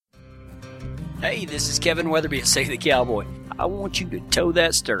Hey, this is Kevin Weatherby at Say the Cowboy. I want you to toe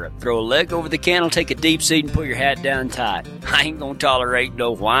that stirrup, throw a leg over the cantle, take a deep seat, and pull your hat down tight. I ain't gonna tolerate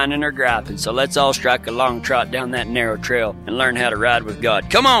no whining or griping, so let's all strike a long trot down that narrow trail and learn how to ride with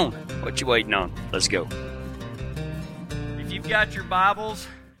God. Come on! What you waiting on? Let's go. If you've got your Bibles,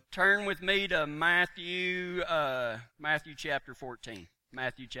 turn with me to Matthew chapter 14.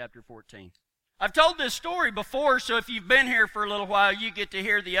 Matthew chapter 14. I've told this story before, so if you've been here for a little while, you get to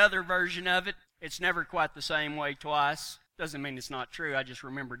hear the other version of it. It's never quite the same way twice. Doesn't mean it's not true. I just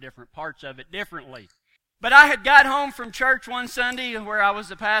remember different parts of it differently. But I had got home from church one Sunday where I was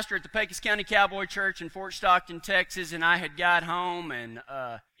the pastor at the Pecos County Cowboy Church in Fort Stockton, Texas, and I had got home and,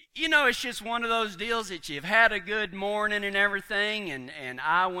 it's just one of those deals that you've had a good morning and everything, and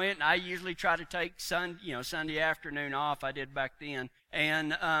I went, and I usually try to take Sunday afternoon off. I did back then.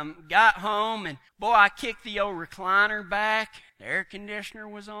 And got home, and boy, I kicked the old recliner back. The air conditioner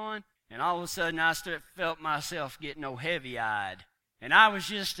was on. And all of a sudden, I felt myself getting heavy-eyed. And I was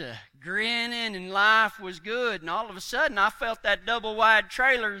just grinning, and life was good. And all of a sudden, I felt that double-wide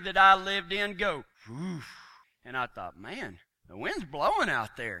trailer that I lived in go, whoosh. And I thought, man, the wind's blowing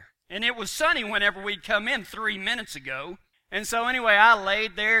out there. And it was sunny whenever we'd come in 3 minutes ago. And so anyway, I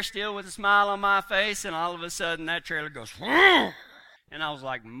laid there still with a smile on my face, and all of a sudden, that trailer goes, whoosh. And I was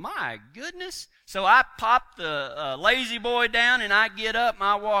like, my goodness. So I popped the lazy boy down, and I get up, and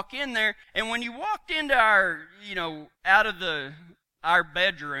I walk in there. And when you walked into our, out of our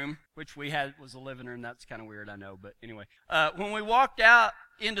bedroom, which we had was a living room. That's kind of weird, I know. But anyway, when we walked out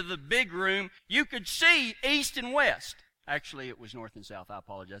into the big room, you could see east and west. Actually, it was north and south. I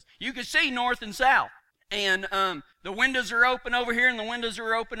apologize. You could see north and south. And the windows are open over here, and the windows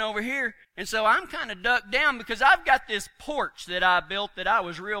are open over here. And so I'm kind of ducked down because I've got this porch that I built that I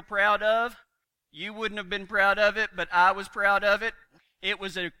was real proud of. You wouldn't have been proud of it, but I was proud of it. It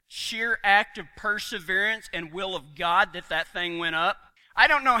was a sheer act of perseverance and will of God that thing went up. I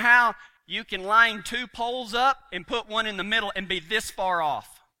don't know how you can line two poles up and put one in the middle and be this far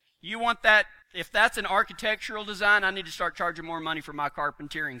off. You want that? If that's an architectural design, I need to start charging more money for my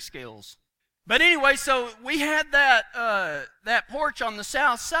carpentering skills. But anyway, so we had that porch on the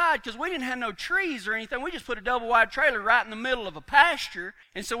south side because we didn't have no trees or anything. We just put a double-wide trailer right in the middle of a pasture.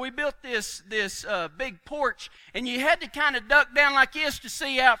 And so we built this big porch, and you had to kind of duck down like this to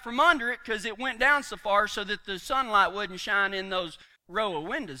see out from under it because it went down so far so that the sunlight wouldn't shine in those row of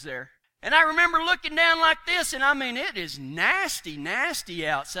windows there. And I remember looking down like this, and I mean, it is nasty, nasty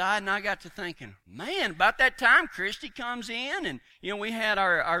outside. And I got to thinking, man, about that time Christy comes in, and, we had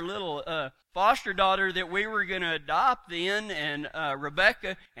our little foster daughter that we were going to adopt then, and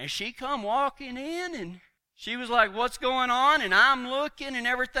Rebecca, and she come walking in, and she was like, what's going on? And I'm looking and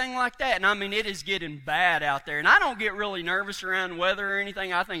everything like that. And I mean, it is getting bad out there. And I don't get really nervous around weather or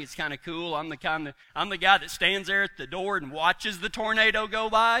anything. I think it's kind of cool. I'm the guy that stands there at the door and watches the tornado go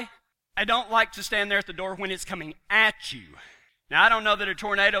by. I don't like to stand there at the door when it's coming at you. Now, I don't know that a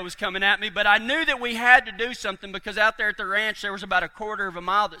tornado was coming at me, but I knew that we had to do something because out there at the ranch, there was about a quarter of a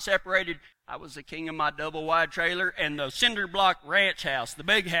mile that separated. I was the king of my double-wide trailer and the cinder block ranch house, the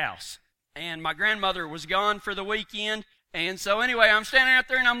big house. And my grandmother was gone for the weekend. And so anyway, I'm standing out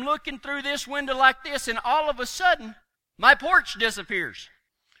there and I'm looking through this window like this, and all of a sudden, my porch disappears.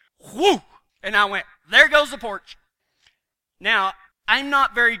 Whoo! And I went, there goes the porch. Now, I'm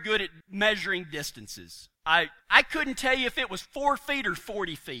not very good at measuring distances. I couldn't tell you if it was 4 feet or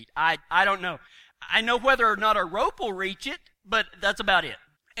 40 feet. I don't know. I know whether or not a rope will reach it, but that's about it.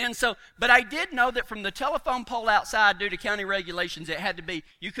 And so, but I did know that from the telephone pole outside, due to county regulations, it had to be,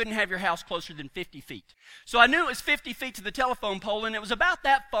 you couldn't have your house closer than 50 feet. So I knew it was 50 feet to the telephone pole, and it was about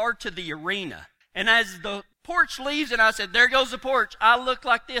that far to the arena. And as the porch leaves, and I said, there goes the porch, I looked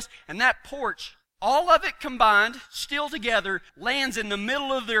like this, and that porch, all of it combined, still together, lands in the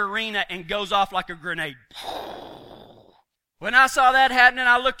middle of the arena and goes off like a grenade. When I saw that happening,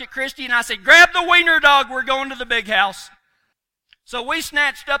 I looked at Christy and I said, grab the wiener dog, we're going to the big house. So we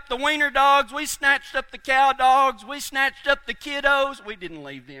snatched up the wiener dogs, we snatched up the cow dogs, we snatched up the kiddos. We didn't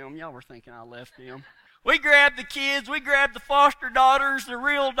leave them. Y'all were thinking I left them. We grabbed the kids, we grabbed the foster daughters, the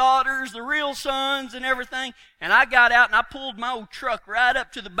real sons and everything. And I got out and I pulled my old truck right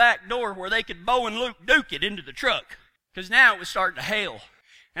up to the back door where they could Bo and Luke Duke it into the truck. Because now it was starting to hail.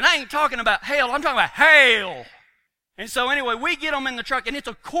 And I ain't talking about hail, I'm talking about hail. And so anyway, we get them in the truck, and it's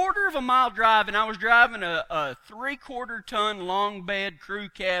a quarter of a mile drive, and I was driving a 3/4 ton long bed crew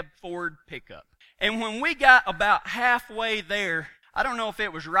cab Ford pickup. And when we got about halfway there, I don't know if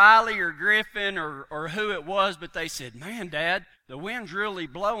it was Riley or Griffin or who it was, but they said, man, Dad, the wind's really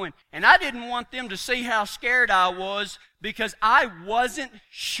blowing. And I didn't want them to see how scared I was because I wasn't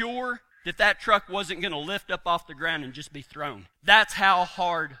sure that truck wasn't going to lift up off the ground and just be thrown. That's how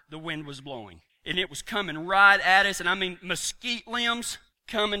hard the wind was blowing. And it was coming right at us, and I mean mesquite limbs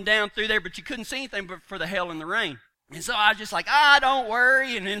coming down through there, but you couldn't see anything but for the hail and the rain. And so I was just like, don't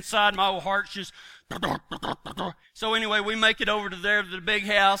worry, and inside my old heart's just... So anyway, we make it over to the big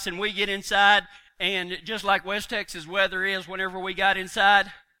house, and we get inside, and just like West Texas weather is, whenever we got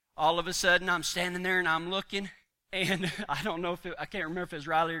inside, all of a sudden I'm standing there and I'm looking, and I can't remember if it was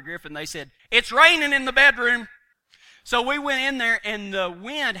Riley or Griffin, they said, "It's raining in the bedroom." So we went in there, and the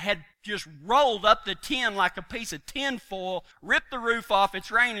wind had just rolled up the tin like a piece of tin foil, ripped the roof off.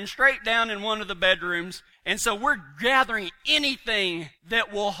 It's raining straight down in one of the bedrooms. And so we're gathering anything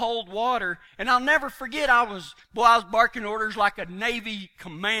that will hold water. And I'll never forget, I was barking orders like a Navy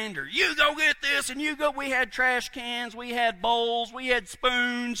commander. You go get this, and you go. We had trash cans, we had bowls, we had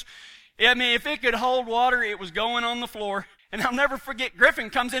spoons. I mean, if it could hold water, it was going on the floor. And I'll never forget,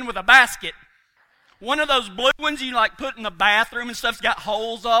 Griffin comes in with a basket. One of those blue ones you like put in the bathroom and stuff's got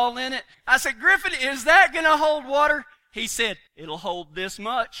holes all in it. I said, "Griffin, is that going to hold water?" He said, "It'll hold this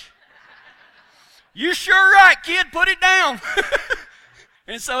much." "You sure right, kid, put it down."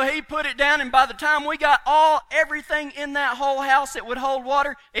 And so he put it down, and by the time we got everything in that whole house that would hold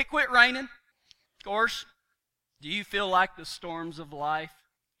water, it quit raining. Of course, do you feel like the storms of life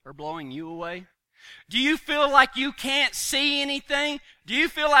are blowing you away? Do you feel like you can't see anything? Do you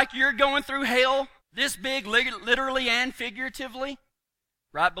feel like you're going through hell this big, literally and figuratively?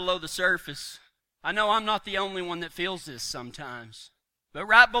 Right below the surface. I know I'm not the only one that feels this sometimes. But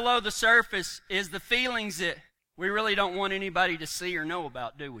right below the surface is the feelings that we really don't want anybody to see or know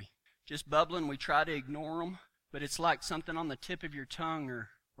about, do we? Just bubbling, we try to ignore them, but it's like something on the tip of your tongue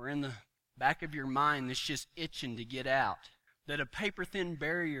or in the back of your mind that's just itching to get out. That a paper-thin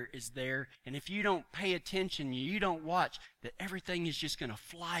barrier is there, and if you don't pay attention, you don't watch, that everything is just going to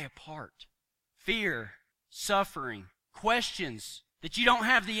fly apart. Fear, suffering, questions that you don't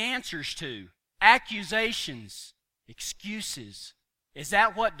have the answers to, accusations, excuses. Is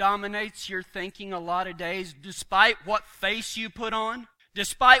that what dominates your thinking a lot of days, despite what face you put on?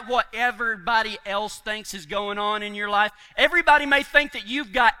 Despite what everybody else thinks is going on in your life? Everybody may think that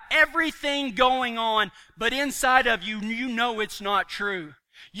you've got everything going on, but inside of you, you know it's not true.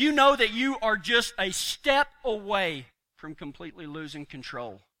 You know that you are just a step away from completely losing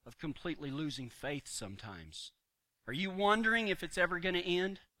control, of completely losing faith sometimes. Are you wondering if it's ever going to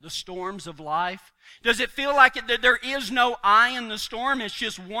end? The storms of life? Does it feel like that there is no eye in the storm? It's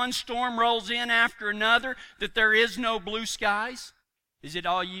just one storm rolls in after another, that there is no blue skies? Is it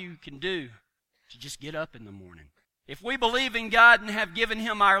all you can do to just get up in the morning? If we believe in God and have given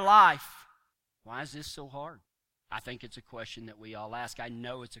Him our life, why is this so hard? I think it's a question that we all ask. I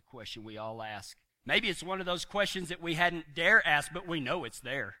know it's a question we all ask. Maybe it's one of those questions that we hadn't dare ask, but we know it's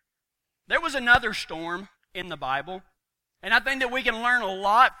there. There was another storm in the Bible, and I think that we can learn a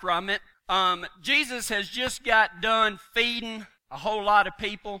lot from it. Jesus has just got done feeding a whole lot of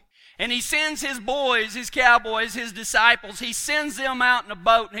people, and He sends His boys, His cowboys, His disciples, He sends them out in a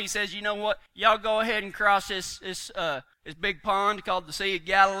boat, and He says, "You know what? Y'all go ahead and cross this big pond called the Sea of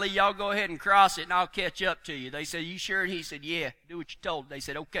Galilee. Y'all go ahead and cross it, and I'll catch up to you." They said, "You sure?" And He said, "Yeah, do what you're told." They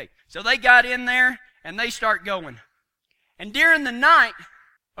said, "Okay." So they got in there, and they start going. And during the night,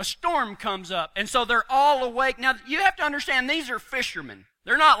 a storm comes up, and so they're all awake. Now, you have to understand, these are fishermen.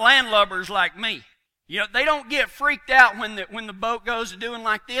 They're not landlubbers like me. You know, they don't get freaked out when the boat goes to doing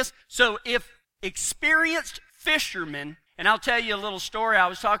like this. So if experienced fishermen, and I'll tell you a little story. I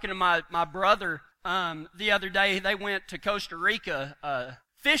was talking to my brother the other day. They went to Costa Rica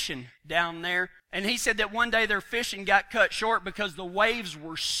fishing down there, and he said that one day their fishing got cut short because the waves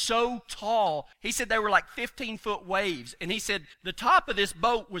were so tall. He said they were like 15-foot waves, and he said the top of this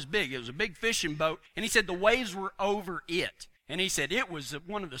boat was big. It was a big fishing boat, and he said the waves were over it. And he said it was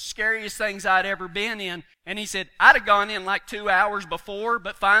one of the scariest things I'd ever been in. And he said, I'd have gone in like 2 hours before,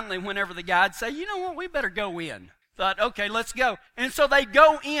 but finally whenever the guide said, "You know what, we better go in." Thought, okay, let's go. And so they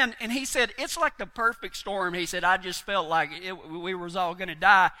go in, and he said, it's like the perfect storm. He said, I just felt like we was all going to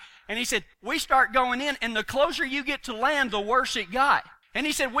die. And he said, we start going in, and the closer you get to land, the worse it got. And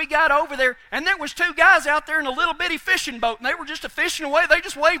he said, we got over there, and there was 2 guys out there in a little bitty fishing boat, and they were just fishing away. They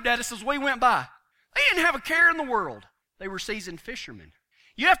just waved at us as we went by. They didn't have a care in the world. They were seasoned fishermen.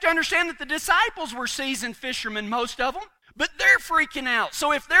 You have to understand that the disciples were seasoned fishermen, most of them, but they're freaking out.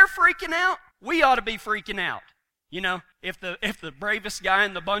 So if they're freaking out, we ought to be freaking out. You know, if the bravest guy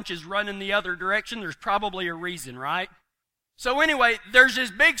in the bunch is running the other direction, there's probably a reason, right? So anyway, there's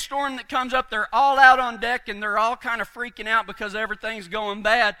this big storm that comes up. They're all out on deck, and they're all kind of freaking out because everything's going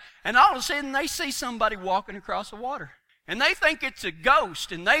bad. And all of a sudden, they see somebody walking across the water. and they think it's a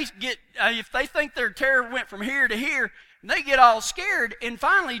ghost, and they get, if they think their terror went from here to here, they get all scared, and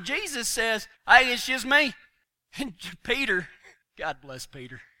finally Jesus says, hey, it's just me. And Peter, God bless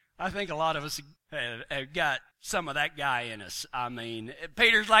Peter. I think a lot of us have got some of that guy in us. I mean,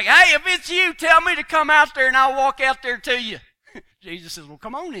 Peter's like, hey, if it's you, tell me to come out there and I'll walk out there to you. Jesus says, well,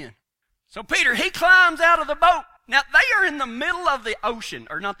 come on in. So Peter, he climbs out of the boat. Now, they are in the middle of the ocean,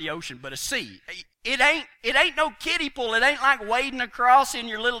 or not the ocean, but a sea. It ain't no kiddie pool. It ain't like wading across in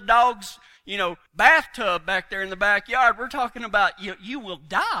your little dog's, bathtub back there in the backyard. We're talking about you will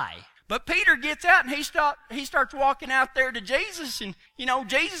die. But Peter gets out and he starts walking out there to Jesus, and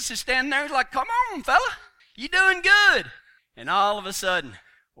Jesus is standing there. He's like, "Come on, fella, you doing good?" And all of a sudden,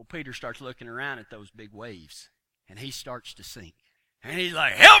 Peter starts looking around at those big waves, and he starts to sink. And he's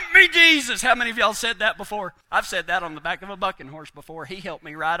like, "Help me, Jesus!" How many of y'all said that before? I've said that on the back of a bucking horse before. He helped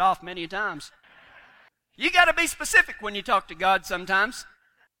me ride off many times. You got to be specific when you talk to God sometimes.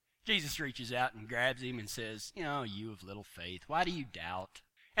 Jesus reaches out and grabs him and says, "You of little faith, why do you doubt?"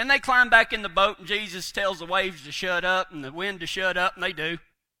 And they climb back in the boat, and Jesus tells the waves to shut up and the wind to shut up, and they do.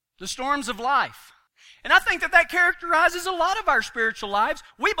 The storms of life. And I think that characterizes a lot of our spiritual lives.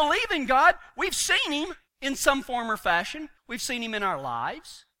 We believe in God. We've seen him in some form or fashion. We've seen him in our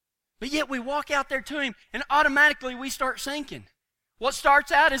lives. But yet we walk out there to him, and automatically we start sinking. What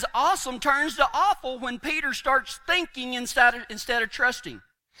starts out as awesome turns to awful when Peter starts thinking instead of trusting.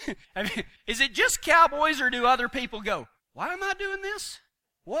 Is it just cowboys, or do other people go, "Why am I doing this?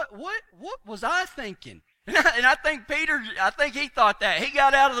 What was I thinking?" And I think Peter, he thought that. He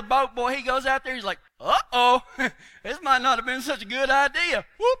got out of the boat, boy. He goes out there. He's like, "Uh-oh, this might not have been such a good idea."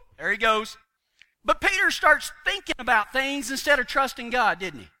 Whoop, there he goes. But Peter starts thinking about things instead of trusting God,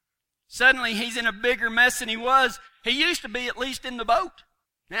 didn't he? Suddenly, he's in a bigger mess than he was. He used to be at least in the boat.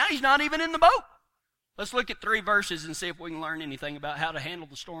 Now he's not even in the boat. Let's look at 3 verses and see if we can learn anything about how to handle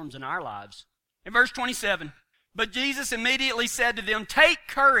the storms in our lives. In verse 27, but Jesus immediately said to them, "Take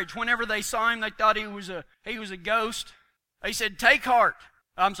courage." Whenever they saw him, they thought he was a ghost. He said, "Take heart."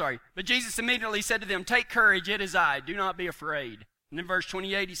 But Jesus immediately said to them, "Take courage, it is I. Do not be afraid." And in verse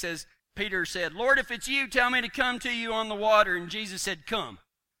 28, Peter said, "Lord, if it's you, tell me to come to you on the water." And Jesus said, "Come."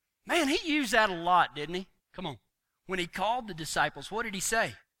 Man, he used that a lot, didn't he? Come on. When he called the disciples, what did he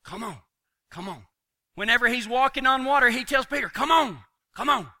say? Come on, come on. Whenever he's walking on water, he tells Peter, "Come on, come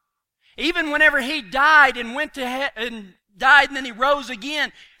on." Even whenever he died and went to and died and then he rose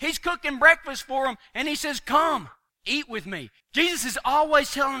again, he's cooking breakfast for them, and he says, "Come, eat with me." Jesus is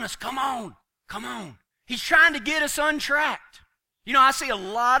always telling us, "Come on, come on." He's trying to get us untracked. I see a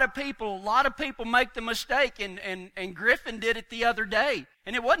lot of people make the mistake, and Griffin did it the other day.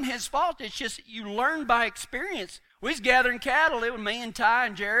 And it wasn't his fault. It's just you learn by experience. We was gathering cattle. It was me and Ty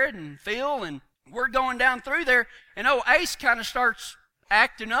and Jared and Phil, and we're going down through there. And Ace kind of starts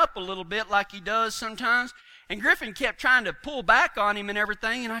acting up a little bit like he does sometimes. And Griffin kept trying to pull back on him and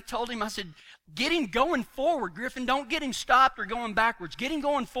everything. And I told him, I said, "Get him going forward, Griffin. Don't get him stopped or going backwards. Get him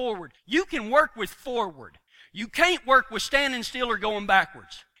going forward. You can work with forward. You can't work with standing still or going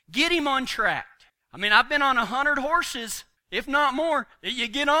backwards. Get him on track." I mean, I've been on 100 horses, if not more. You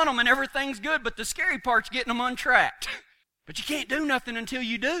get on them and everything's good, but the scary part's getting them untracked. But you can't do nothing until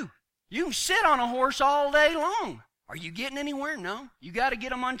you do. You can sit on a horse all day long. Are you getting anywhere? No. You got to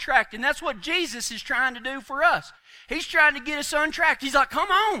get them untracked. And that's what Jesus is trying to do for us. He's trying to get us untracked. He's like,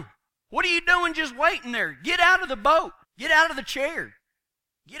 "Come on. What are you doing just waiting there? Get out of the boat. Get out of the chair.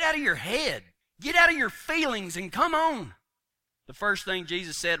 Get out of your head. Get out of your feelings and come on." The first thing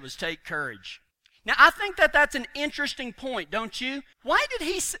Jesus said was, "Take courage." Now, I think that's an interesting point, don't you? What did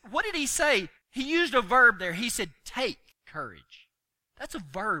he say? He used a verb there. He said, "Take courage." That's a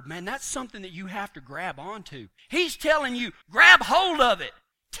verb, man. That's something that you have to grab onto. He's telling you, grab hold of it.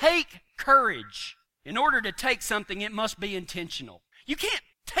 Take courage. In order to take something, it must be intentional. You can't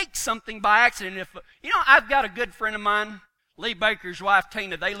take something by accident. I've got a good friend of mine, Lee Baker's wife,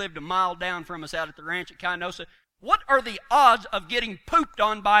 Tina. They lived a mile down from us out at the ranch at Caynosa. What are the odds of getting pooped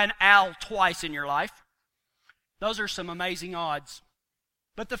on by an owl twice in your life? Those are some amazing odds.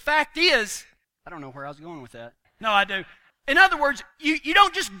 But the fact is, I don't know where I was going with that. No, I do. In other words, you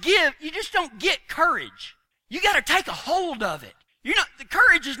just don't get courage. You got to take a hold of it. The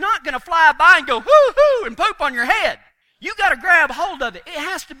courage is not going to fly by and go hoo-hoo and poop on your head. You got to grab hold of it. It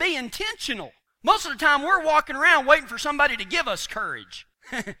has to be intentional. Most of the time, we're walking around waiting for somebody to give us courage.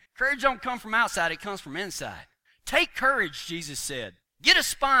 Courage don't come from outside. It comes from inside. Take courage, Jesus said. Get a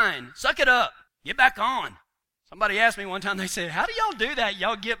spine. Suck it up. Get back on. Somebody asked me one time, they said, "How do y'all do that?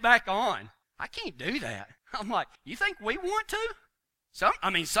 Y'all get back on." I can't do that. I'm like, you think we want to?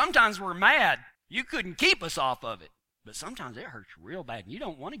 Sometimes we're mad. You couldn't keep us off of it. But sometimes it hurts real bad, and you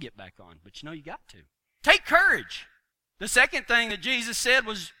don't want to get back on, but you know you got to. Take courage. The second thing that Jesus said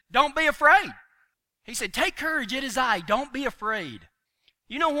was, don't be afraid. He said, take courage, it is I. Don't be afraid.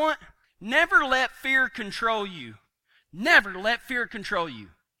 You know what? Never let fear control you. Never let fear control you,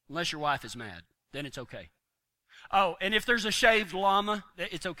 unless your wife is mad. Then it's okay. Oh, and if there's a shaved llama,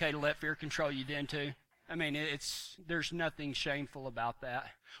 it's okay to let fear control you then too. I mean, there's nothing shameful about that.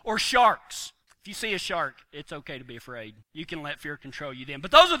 Or sharks. If you see a shark, it's okay to be afraid. You can let fear control you then.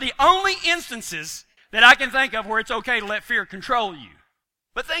 But those are the only instances that I can think of where it's okay to let fear control you.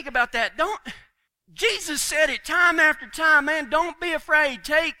 But think about that. Jesus said it time after time, man, don't be afraid.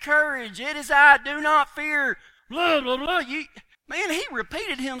 Take courage. It is I. Do not fear. Blah, blah, blah. Man, he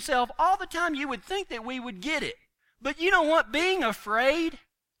repeated himself all the time. You would think that we would get it. But you know what? Being afraid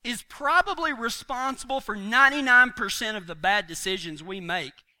is probably responsible for 99% of the bad decisions we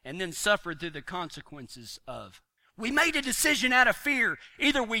make and then suffer through the consequences of. We made a decision out of fear.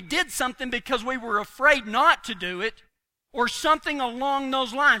 Either we did something because we were afraid not to do it, or something along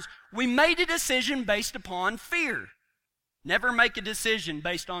those lines. We made a decision based upon fear. Never make a decision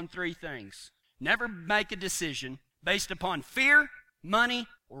based on three things. Never make a decision based upon fear, money,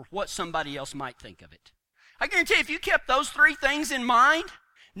 or what somebody else might think of it. I guarantee if you kept those three things in mind,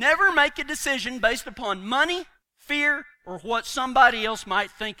 never make a decision based upon money, fear, or what somebody else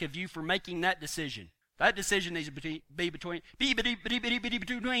might think of you for making that decision. That decision needs to be between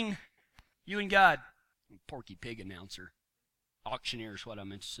you and God. Porky Pig announcer. Auctioneer is what I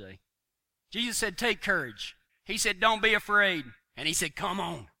meant to say. Jesus said, take courage. He said, don't be afraid. And he said, come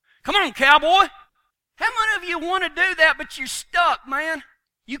on. Come on, cowboy. How many of you want to do that, but you're stuck, man?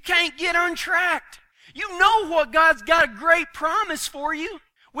 You can't get untracked. You know what God's got a great promise for you.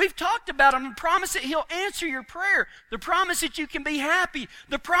 We've talked about him, the promise that he'll answer your prayer, the promise that you can be happy,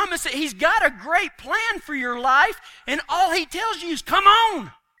 the promise that he's got a great plan for your life, and all he tells you is, come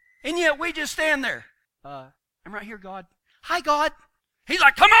on. And yet we just stand there. I'm right here, God. Hi, God. He's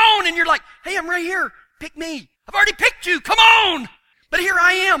like, come on. And you're like, hey, I'm right here. Pick me. I've already picked you. Come on. But here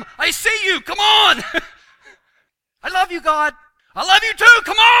I am. I see you. Come on. I love you, God. I love you too.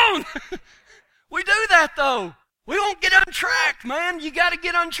 Come on. We do that, though. We won't get untracked, man. You got to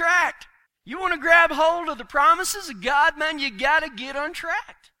get untracked. You want to grab hold of the promises of God, man, you got to get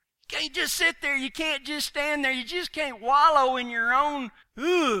untracked. You can't just sit there. You can't just stand there. You just can't wallow in your own,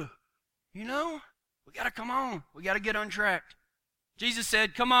 you know? We got to come on. We got to get untracked. Jesus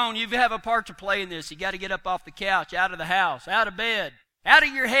said, come on, you have a part to play in this. You got to get up off the couch, out of the house, out of bed, out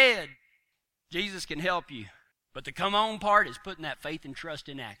of your head. Jesus can help you. But the come on part is putting that faith and trust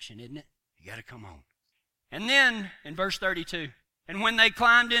in action, isn't it? You got to come on. And then, in verse 32, and when they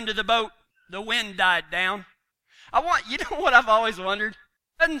climbed into the boat, the wind died down. You know what I've always wondered?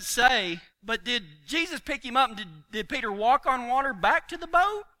 It doesn't say, but did Jesus pick him up and did Peter walk on water back to the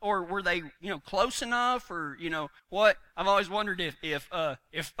boat? Or were they, close enough? Or, what? I've always wondered if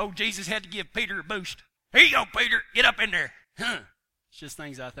Jesus had to give Peter a boost. Here you go, Peter, get up in there. It's just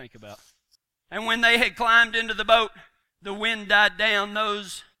things I think about. And when they had climbed into the boat, the wind died down.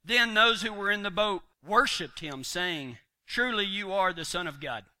 Then those who were in the boat worshipped him, saying, truly you are the Son of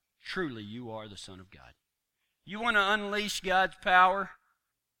God. Truly you are the Son of God. You want to unleash God's power?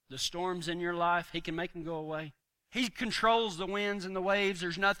 The storms in your life, he can make them go away. He controls the winds and the waves.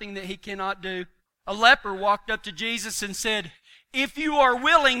 There's nothing that he cannot do. A leper walked up to Jesus and said, if you are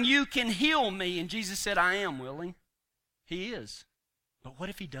willing, you can heal me. And Jesus said, I am willing. He is. But what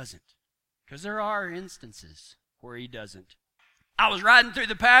if he doesn't? Because there are instances where he doesn't. I was riding through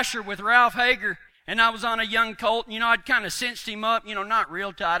the pasture with Ralph Hager, and I was on a young colt. I'd kind of cinched him up, not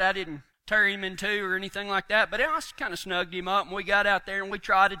real tight. I didn't tear him in two or anything like that, but I kind of snugged him up, and we got out there, and we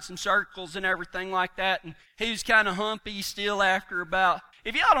trotted some circles and everything like that, and he was kind of humpy still after about,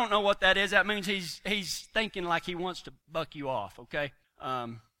 if y'all don't know what that is, that means he's thinking like he wants to buck you off, okay?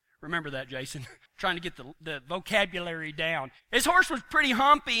 Remember that, Jason. Trying to get the vocabulary down. His horse was pretty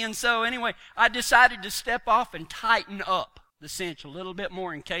humpy, and so anyway, I decided to step off and tighten up the cinch a little bit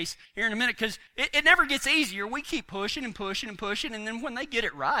more in case here in a minute, because it never gets easier. We keep pushing and pushing and pushing, and then when they get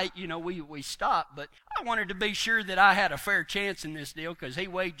it right, we stop. But I wanted to be sure that I had a fair chance in this deal, because he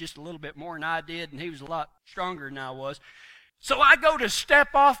weighed just a little bit more than I did, and he was a lot stronger than I was. So I go to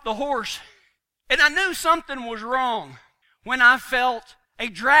step off the horse, and I knew something was wrong when I felt a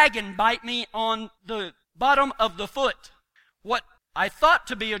dragon bite me on the bottom of the foot. What I thought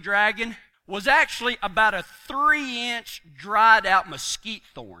to be a dragon was actually about a 3-inch dried out mesquite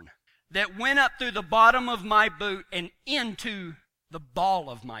thorn that went up through the bottom of my boot and into the ball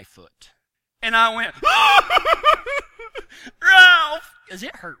of my foot. And I went, Ralph! Because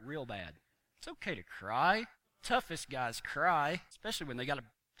it hurt real bad. It's okay to cry. toughest guys cry, especially when they got a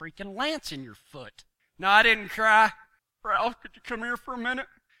freaking lance in your foot. No, I didn't cry. Ralph, could you come here for a minute?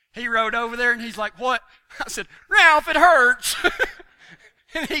 He rode over there and he's like, what? I said, Ralph, it hurts.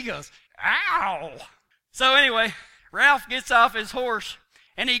 And he goes, ow. So anyway, Ralph gets off his horse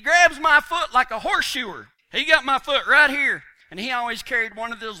and he grabs my foot like a horseshoer. He got my foot right here. And he always carried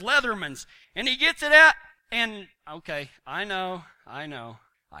one of those Leathermans. And he gets it out and, okay, I know.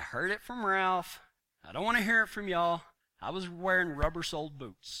 I heard it from Ralph. I don't want to hear it from y'all. I was wearing rubber-soled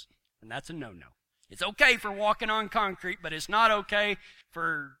boots. And that's a no-no. It's okay for walking on concrete, but it's not okay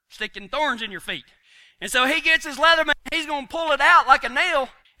for sticking thorns in your feet. And so he gets his Leatherman, he's going to pull it out like a nail,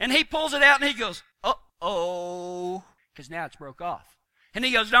 and he pulls it out and he goes, uh-oh, because now it's broke off. And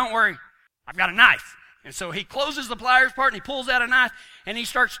he goes, don't worry, I've got a knife. And so he closes the pliers part and he pulls out a knife and he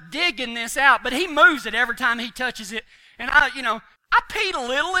starts digging this out, but he moves it every time he touches it. And I peed a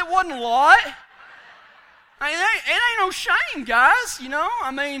little, it wasn't a lot. It ain't no shame, guys,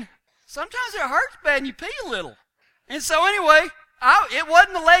 sometimes it hurts bad and you pee a little. And so anyway, it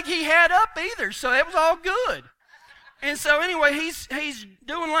wasn't the leg he had up either, so it was all good. And so anyway, he's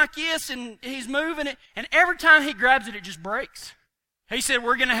doing like this and he's moving it, and every time he grabs it, it just breaks. He said,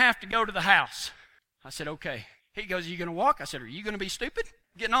 we're going to have to go to the house. I said, okay. He goes, are you going to walk? I said, are you going to be stupid?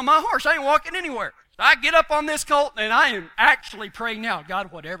 Getting on my horse, I ain't walking anywhere. So I get up on this colt and I am actually praying now,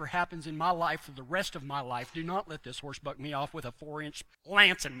 God, whatever happens in my life for the rest of my life, do not let this horse buck me off with a 4-inch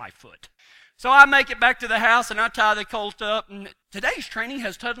lance in my foot. So I make it back to the house and I tie the colt up, and today's training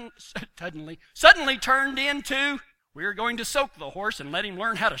has suddenly turned into, we're going to soak the horse and let him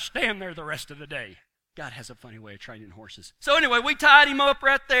learn how to stand there the rest of the day. God has a funny way of training horses. So anyway, we tied him up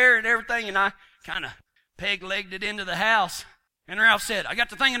right there and everything, and I kind of peg-legged it into the house. And Ralph said, I got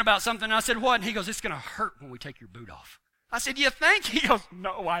to thinking about something. I said, what? And he goes, it's going to hurt when we take your boot off. I said, you think? He goes,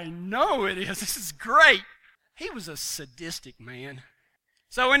 no, I know it is. This is great. He was a sadistic man.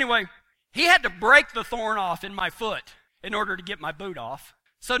 So anyway, he had to break the thorn off in my foot in order to get my boot off.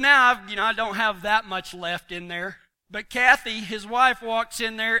 So now, I don't have that much left in there. But Kathy, his wife, walks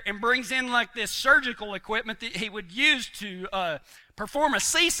in there and brings in like this surgical equipment that he would use to perform a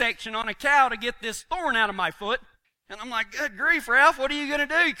C-section on a cow to get this thorn out of my foot. And I'm like, good grief, Ralph, what are you going to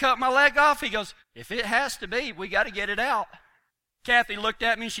do? You cut my leg off? He goes, if it has to be, we got to get it out. Kathy looked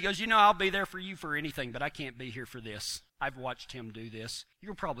at me and she goes, I'll be there for you for anything, but I can't be here for this. I've watched him do this.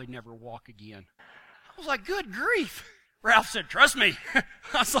 You'll probably never walk again. I was like, good grief. Ralph said, trust me. I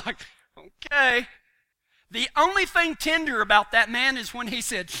was like, okay. The only thing tender about that man is when he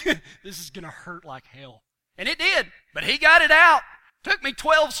said, this is going to hurt like hell. And it did, but he got it out. Took me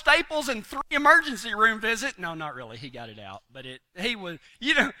 12 staples and 3 emergency room visits. No, not really. He got it out. But he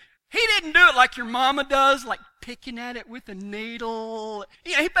didn't do it like your mama does, like picking at it with a needle.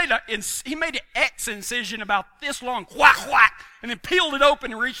 He made an X incision about this long, whack, whack, and then peeled it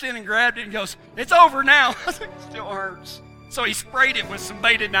open and reached in and grabbed it and goes, it's over now. I think it still hurts. So he sprayed it with some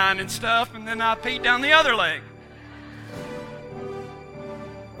betadine and stuff, and then I peed down the other leg.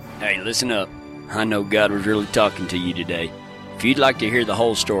 Hey, listen up. I know God was really talking to you today. If you'd like to hear the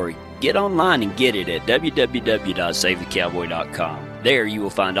whole story, get online and get it at www.savethecowboy.com. There you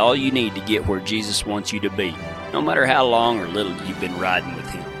will find all you need to get where Jesus wants you to be, no matter how long or little you've been riding with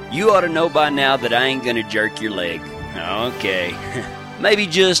him. You ought to know by now that I ain't going to jerk your leg. Okay, maybe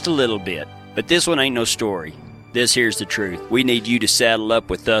just a little bit, but this one ain't no story. This here's the truth. We need you to saddle up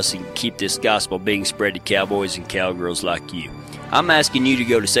with us and keep this gospel being spread to cowboys and cowgirls like you. I'm asking you to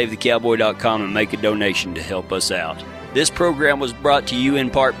go to SaveTheCowboy.com and make a donation to help us out. This program was brought to you in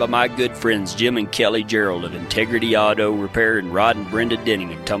part by my good friends Jim and Kelly Gerald of Integrity Auto Repair and Rod and Brenda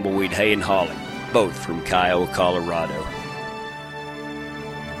Denning of Tumbleweed Hay and Hauling, both from Kiowa, Colorado.